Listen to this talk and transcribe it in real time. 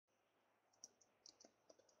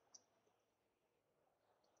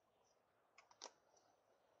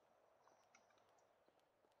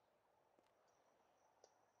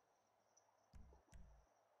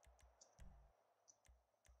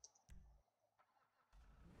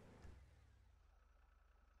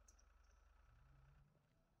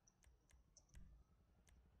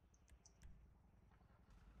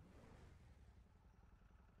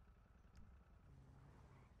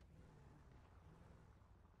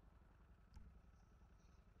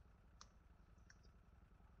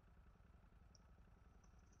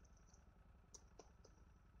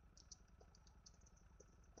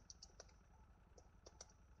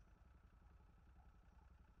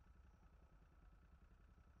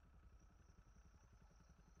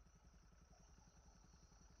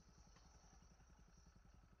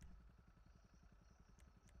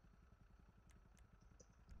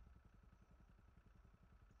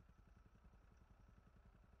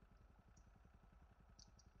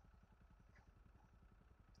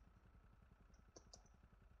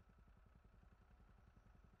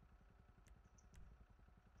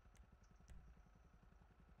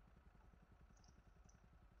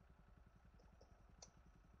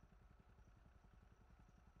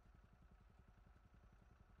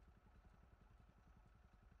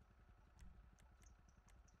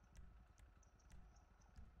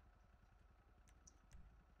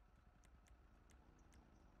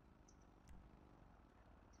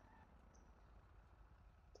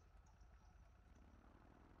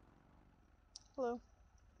Hello.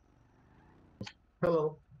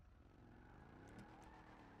 Hello.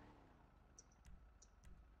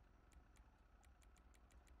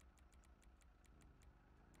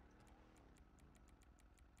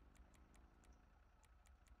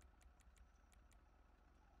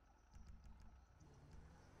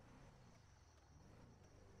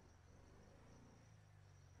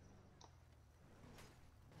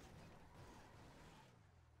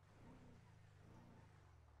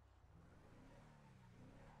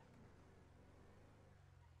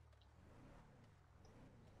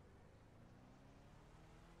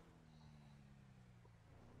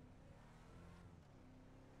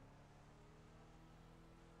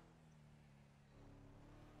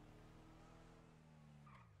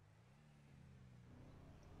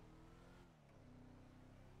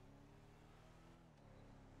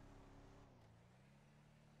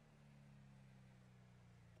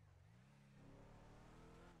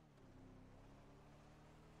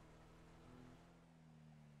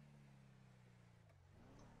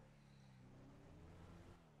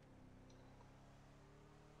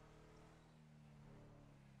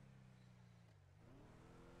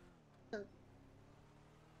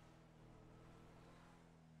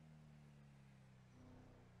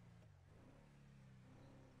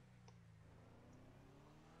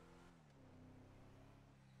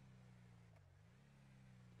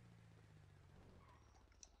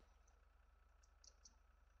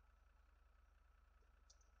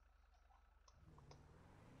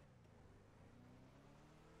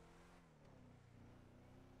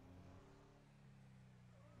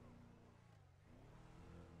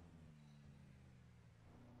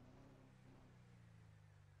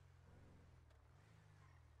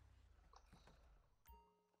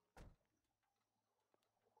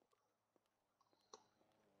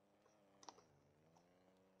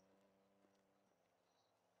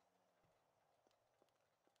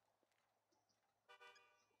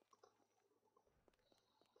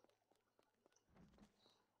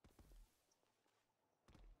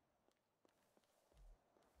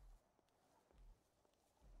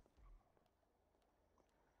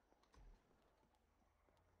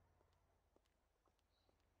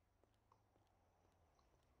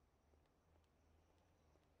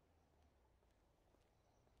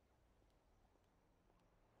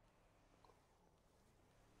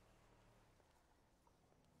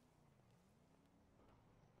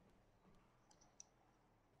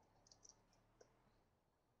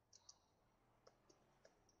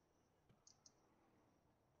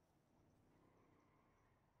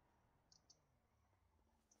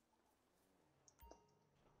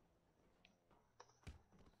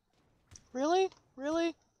 Really?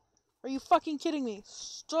 Really? Are you fucking kidding me?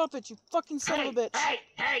 Stop it, you fucking son of a bitch!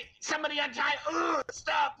 Hey! Somebody untie! Ugh!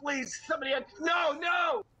 Stop, please! No,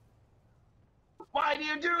 no! Why do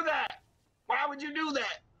you do that? Why would you do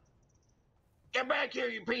that? Get back here,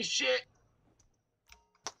 you piece of shit!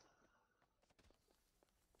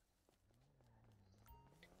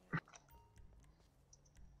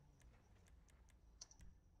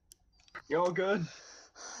 You all good?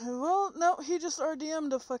 Well, no, he just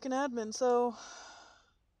RDM'd a fucking admin, so...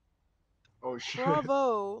 Oh shit.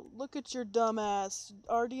 Bravo! Look at your dumb ass,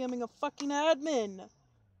 RDMing a fucking admin!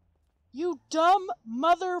 You dumb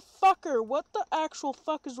motherfucker! What the actual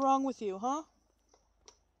fuck is wrong with you, huh?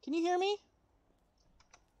 Can you hear me?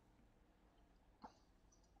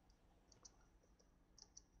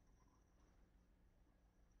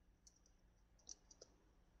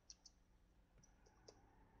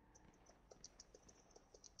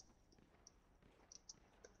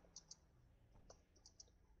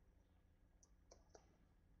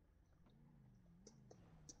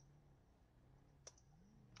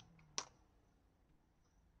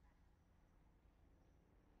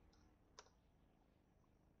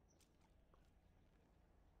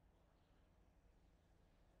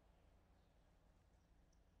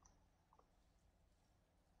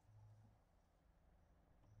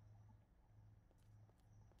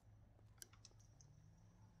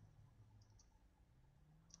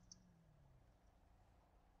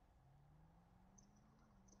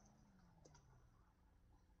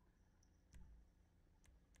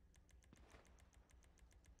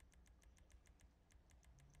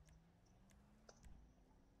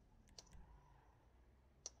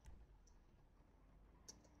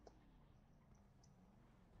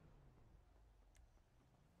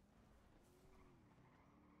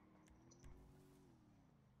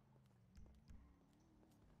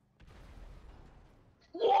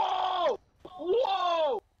 Whoa!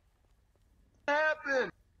 Whoa! What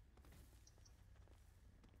happened?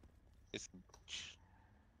 It's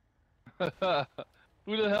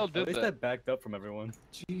Who the hell At did least I that? backed up from everyone.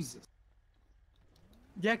 Jesus.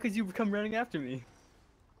 Yeah, because you come running after me.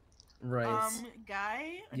 Right.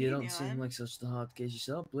 Guy, what You are don't you seem doing? like such the hard case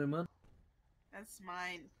yourself, Blue Man. That's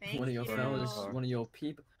mine. Thank One of your you. fellas, car. one of your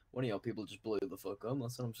people just blew the fuck up.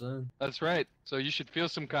 That's what I'm saying. That's right. So you should feel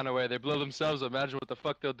some kind of way. They blow themselves up. Imagine what the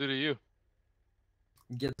fuck they'll do to you.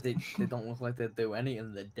 Yeah, they don't look like they'd do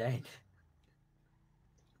anything. They're dead.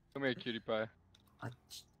 Come here, cutie pie.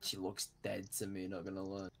 She looks dead to me. Not gonna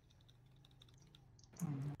lie.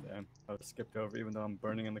 Damn, I was skipped over even though I'm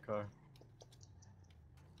burning in the car.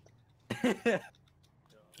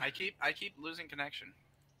 I keep losing connection.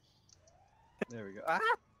 There we go. Ah!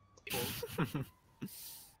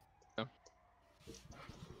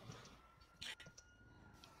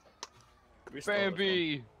 We stole this one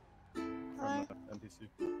Bambi! Hi. from NPC.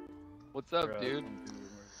 What's up, Or, dude?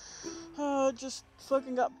 Just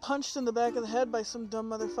fucking got punched in the back of the head by some dumb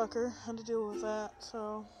motherfucker. Had to deal with that,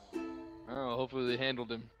 so Oh, hopefully they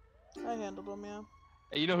handled him. I handled him, yeah.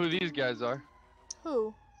 Hey, you know who these guys are?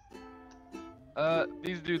 Who?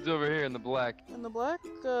 These dudes over here in the black. In the black?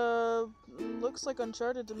 Looks like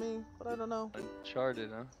Uncharted to me, but I don't know. Uncharted,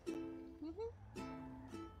 huh?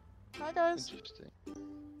 Hi, guys. Interesting.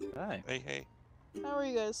 Hi. Hey, hey. How are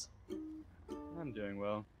you guys? I'm doing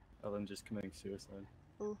well. Other than just committing suicide.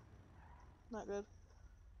 Ooh. Not good.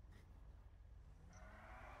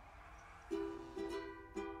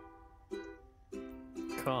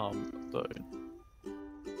 Calm down.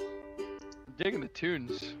 I'm digging the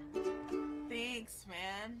tunes. Thanks,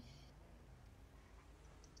 man.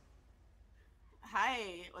 Hi,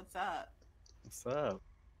 what's up? What's up?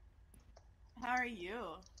 How are you?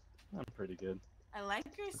 I'm pretty good. I like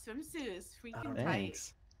your swimsuit. It's freaking tight.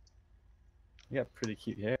 Thanks. You got pretty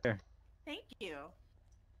cute hair. Thank you.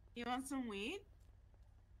 You want some weed?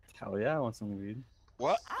 Hell yeah, I want some weed.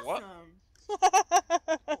 What? What?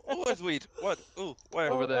 Awesome. Who is weed? What? Ooh,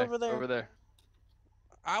 where? Over there. over there. Over there.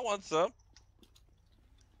 I want some.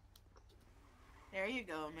 There you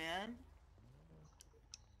go, man.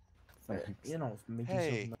 Thanks. You know, making Hey.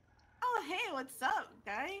 something. Oh, hey, what's up,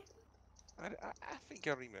 guy? I think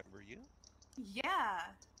I remember you. Yeah.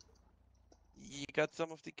 You got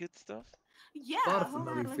some of the good stuff? Yeah. A lot of hold on,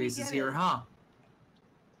 familiar let me faces get here, it. huh?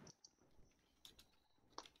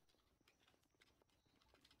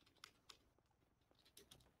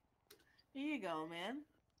 Here you go, man.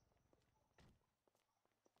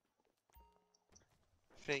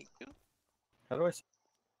 Thank you. How do I?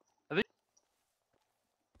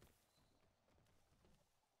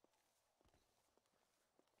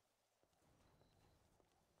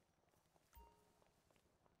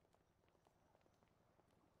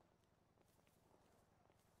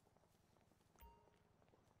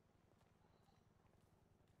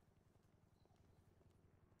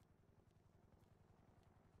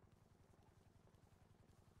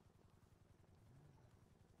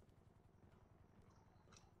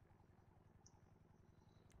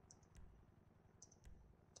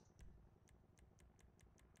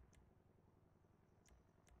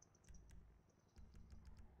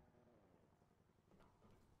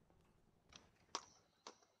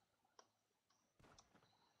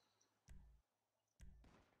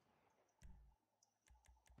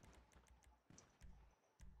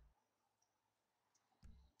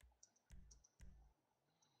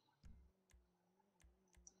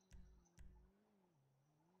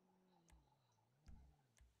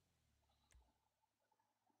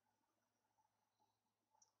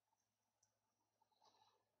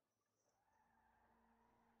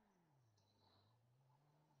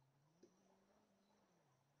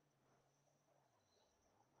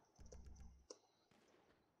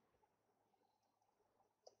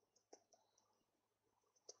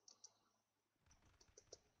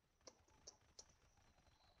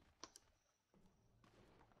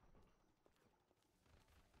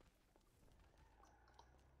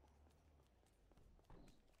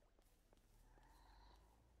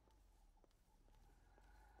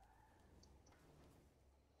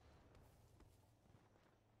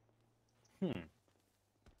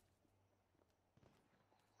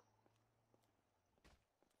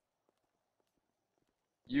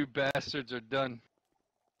 You bastards are done.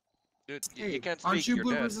 Dude, Hey, you can't speak. aren't you You're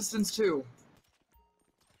Blue dead. Resistance too?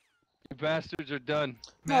 You bastards are done.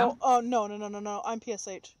 Ma'am? No, oh, no. I'm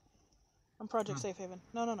PSH. I'm Project Safe Haven.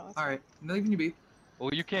 No. It's fine. Alright, leaving you be.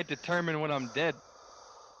 Well, you can't determine when I'm dead.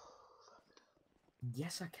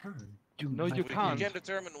 Yes, I can. No, you You can't. can't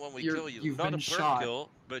determine when we You're- kill you. you've Not been a burn shot. kill,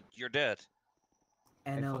 but you're dead.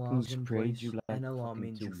 fucking NLR's in sprayed place. you like NLR fucking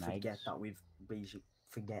means you two forget nights. that we've basic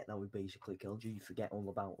forget that we basically killed you. You forget all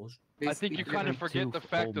about us. I think you kind of forget the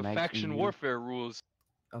fact of faction warfare rules.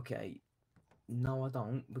 Okay. No, I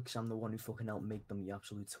don't, because I'm the one who fucking helped make them, you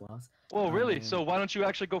absolute twat. Well, really? So why don't you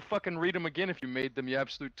actually go fucking read them again if you made them, you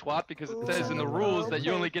absolute twat? Because it says in the rules that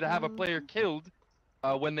you only get to have a player killed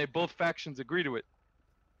when they both factions agree to it.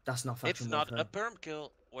 That's not faction It's not warfare. a perm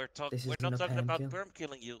kill. We're This not isn't a talking perm about kill. perm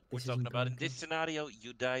killing you. This We're talking isn't about in perm this scenario,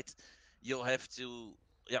 you died. You'll have to,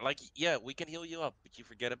 yeah, we can heal you up, but you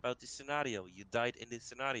forget about this scenario. You died in this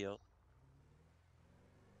scenario.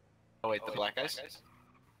 Oh wait, the black guys?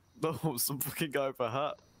 No, some fucking guy with a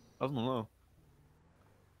hat. I don't know.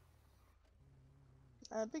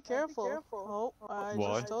 Be careful. Oh, I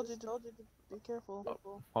Why? just told you to be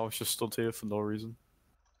careful. I was just stood here for no reason.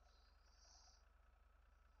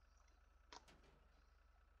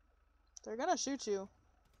 They're gonna shoot you.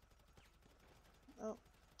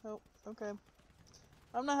 Oh, okay.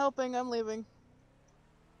 I'm not helping, I'm leaving.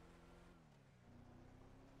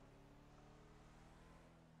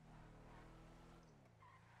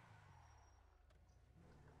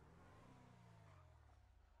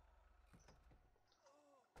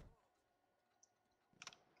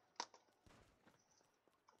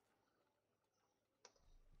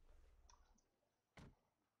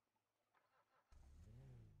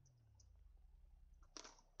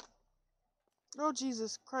 Oh,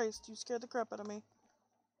 Jesus Christ, you scared the crap out of me.